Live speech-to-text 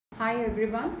Hi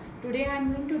everyone, today I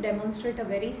am going to demonstrate a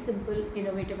very simple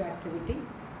innovative activity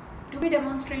to be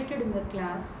demonstrated in the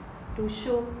class to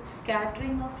show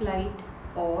scattering of light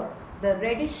or the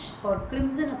reddish or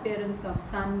crimson appearance of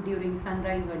sun during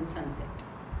sunrise and sunset.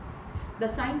 The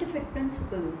scientific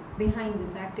principle behind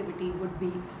this activity would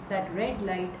be that red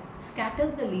light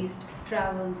scatters the least,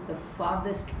 travels the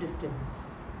farthest distance.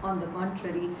 On the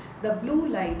contrary, the blue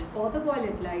light or the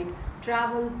violet light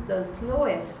travels the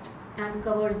slowest and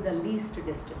covers the least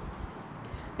distance.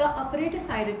 The apparatus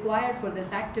I require for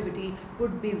this activity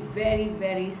would be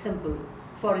very simple.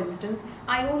 For instance,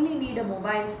 I only need a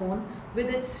mobile phone with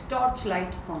its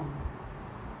torchlight on.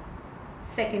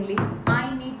 Secondly,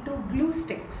 I need two glue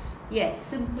sticks. Yes,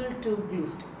 simple two glue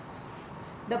sticks.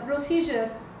 The procedure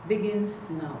begins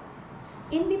now.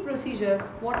 In the procedure,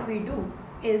 what we do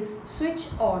is switch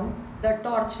on the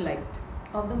torchlight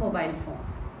of the mobile phone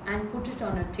and put it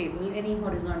on a table, any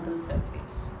horizontal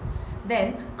surface.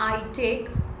 Then I take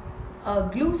a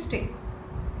glue stick,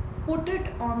 put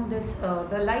it on this,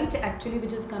 the light actually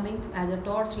which is coming as a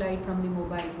torch light from the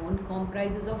mobile phone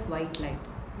comprises of white light.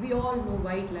 We all know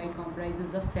white light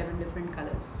comprises of 7 different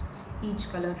colors.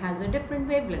 Each color has a different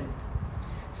wavelength.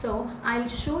 So I'll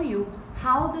show you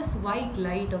how this white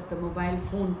light of the mobile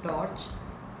phone torch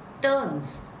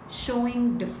turns,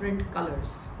 showing different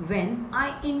colors when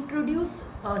I introduce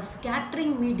a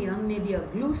scattering medium, maybe a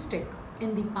glue stick,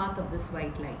 in the path of this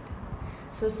white light.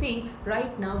 So see,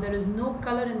 right now there is no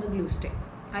color in the glue stick.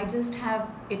 I just have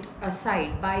it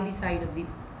aside by the side of the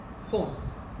phone.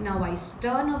 Now I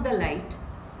turn off the light.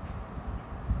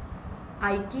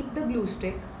 I keep the glue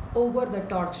stick over the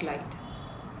torch light.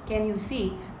 Can you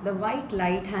see the white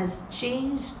light has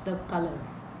changed the color?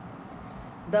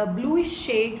 The bluish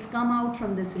shades come out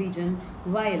from this region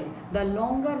while the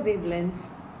longer wavelengths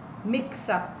mix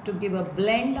up to give a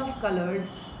blend of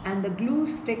colors, and the glue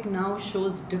stick now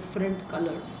shows different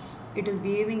colors. It is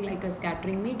behaving like a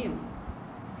scattering medium.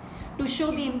 To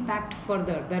show the impact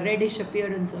further, the reddish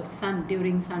appearance of sun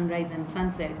during sunrise and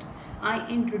sunset, I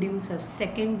introduce a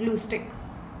second glue stick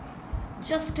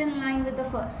just in line with the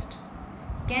first.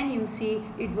 Can you see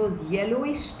it was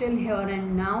yellowish till here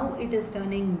and now it is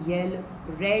turning yellow,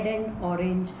 red and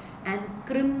orange and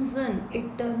crimson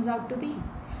it turns out to be.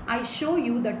 I show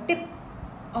you the tip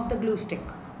of the glue stick.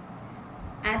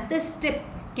 At this tip,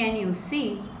 can you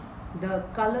see the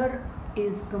color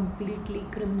is completely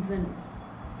crimson.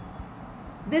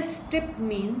 This tip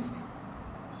means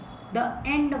the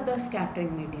end of the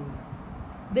scattering medium.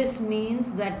 This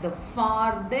means that the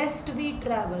farthest we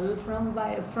travel from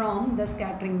the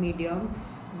scattering medium,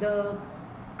 the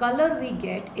color we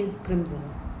get is crimson,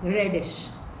 reddish.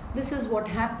 This is what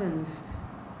happens.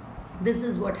 This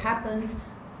is what happens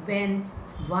when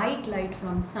white light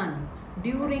from sun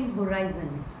during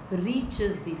horizon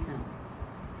reaches the sun.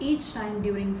 Each time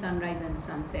during sunrise and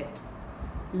sunset,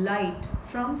 light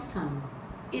from sun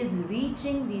is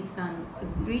reaching the sun,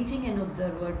 reaching an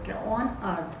observer on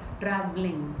earth,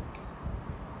 traveling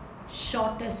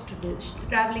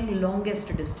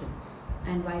longest distance.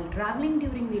 And while traveling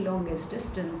during the longest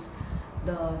distance,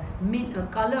 the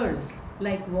colors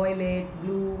like violet,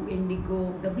 blue,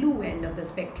 indigo, the blue end of the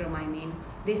spectrum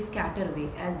they scatter away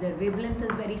as their wavelength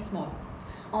is very small.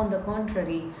 On the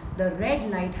contrary, the red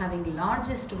light having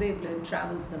largest wavelength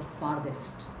travels the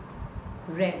farthest.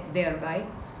 Thereby,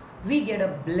 we get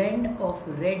a blend of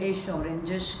reddish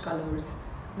orangish colors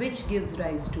which gives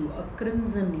rise to a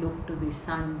crimson look to the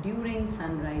sun during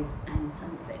sunrise and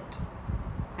sunset.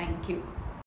 Thank you.